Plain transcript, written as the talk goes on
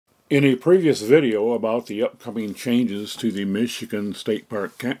In a previous video about the upcoming changes to the Michigan State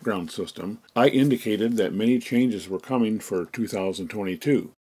Park Campground system, I indicated that many changes were coming for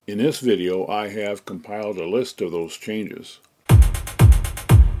 2022. In this video, I have compiled a list of those changes.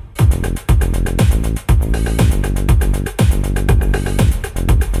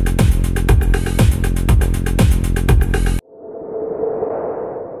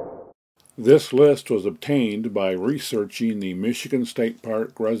 This list was obtained by researching the Michigan State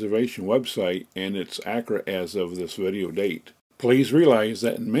Park Reservation website, and it's accurate as of this video date. Please realize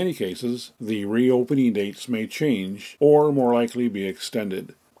that in many cases, the reopening dates may change or more likely be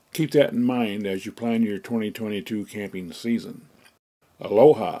extended. Keep that in mind as you plan your 2022 camping season.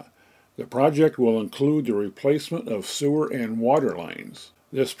 Aloha! The project will include the replacement of sewer and water lines.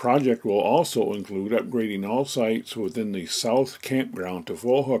 This project will also include upgrading all sites within the South Campground to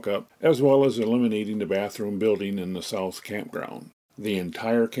full hookup, as well as eliminating the bathroom building in the South Campground. The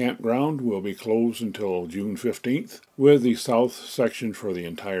entire campground will be closed until June 15th, with the South section for the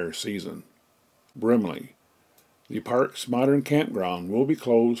entire season. Brimley. The park's modern campground will be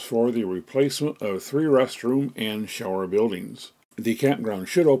closed for the replacement of 3 restroom and shower buildings. The campground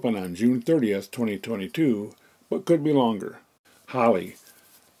should open on June 30th, 2022, but could be longer. Holly.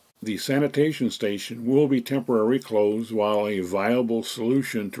 The sanitation station will be temporarily closed while a viable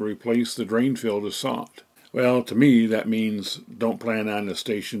solution to replace the drain field is sought. Well, to me, that means don't plan on the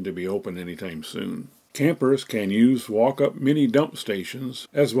station to be open anytime soon. Campers can use walk-up mini dump stations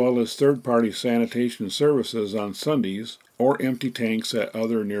as well as third-party sanitation services on Sundays or empty tanks at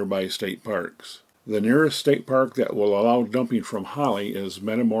other nearby state parks. The nearest state park that will allow dumping from Holly is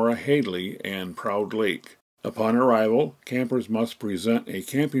Metamora-Hadley and Proud Lake. Upon arrival, campers must present a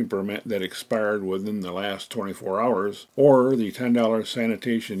camping permit that expired within the last 24 hours, or the $10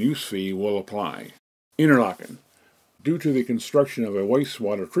 sanitation use fee will apply. Interlaken. Due to the construction of a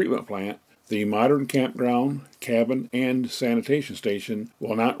wastewater treatment plant, the modern campground, cabin, and sanitation station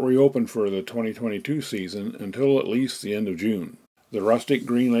will not reopen for the 2022 season until at least the end of June. The rustic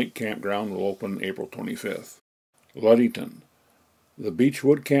Green Lake Campground will open April 25th. Ludington. The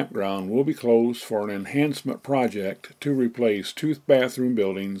Beechwood Campground will be closed for an enhancement project to replace 2 bathroom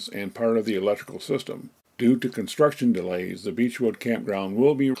buildings and part of the electrical system. Due to construction delays, the Beechwood Campground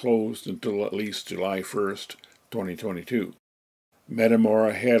will be closed until at least July 1st, 2022.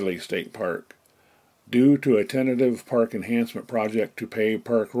 Metamora-Hadley State Park. Due to a tentative park enhancement project to pave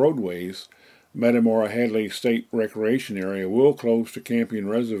park roadways, Metamora-Hadley State Recreation Area will close to camping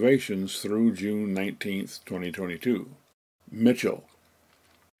reservations through June 19, 2022. Mitchell.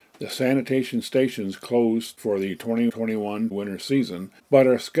 The sanitation stations closed for the 2021 winter season, but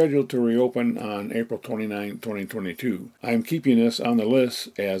are scheduled to reopen on April 29, 2022. I'm keeping this on the list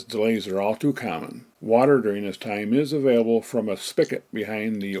as delays are all too common. Water during this time is available from a spigot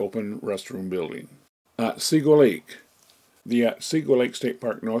behind the open restroom building. Otsego Lake. The Otsego Lake State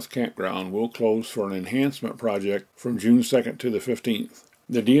Park North Campground will close for an enhancement project from June 2nd to the 15th.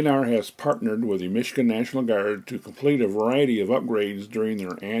 The DNR has partnered with the Michigan National Guard to complete a variety of upgrades during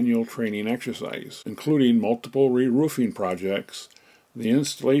their annual training exercise, including multiple re-roofing projects, the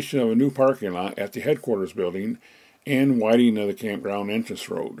installation of a new parking lot at the headquarters building, and widening of the campground entrance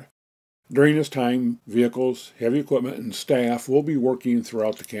road. During this time, vehicles, heavy equipment, and staff will be working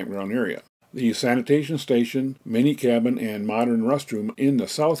throughout the campground area. The sanitation station, mini cabin, and modern restroom in the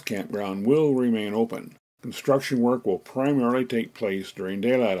South Campground will remain open. Construction work will primarily take place during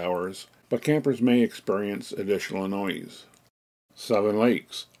daylight hours, but campers may experience additional noise. Seven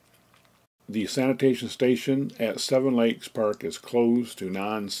Lakes. The sanitation station at Seven Lakes Park is closed to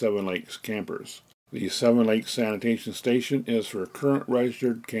non-Seven Lakes campers. The Seven Lakes sanitation station is for current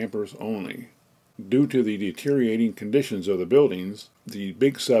registered campers only. Due to the deteriorating conditions of the buildings, the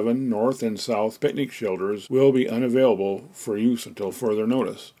Big 7 North and South picnic shelters will be unavailable for use until further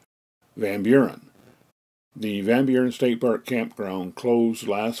notice. Van Buren. The Van Buren State Park Campground closed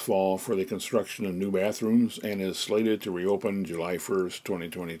last fall for the construction of new bathrooms and is slated to reopen July 1st,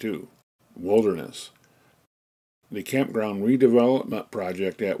 2022. Wilderness. The campground redevelopment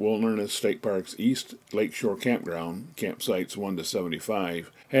project at Wilderness State Park's East Lakeshore Campground, campsites 1 to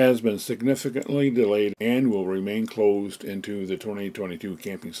 75, has been significantly delayed and will remain closed into the 2022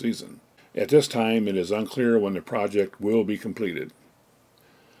 camping season. At this time, it is unclear when the project will be completed.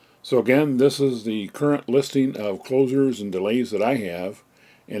 So again, this is the current listing of closures and delays that I have.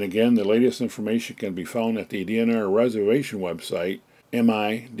 And again, the latest information can be found at the DNR reservation website,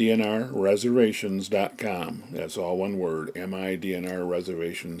 midnrreservations.com. That's all one word,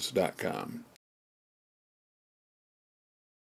 midnrreservations.com.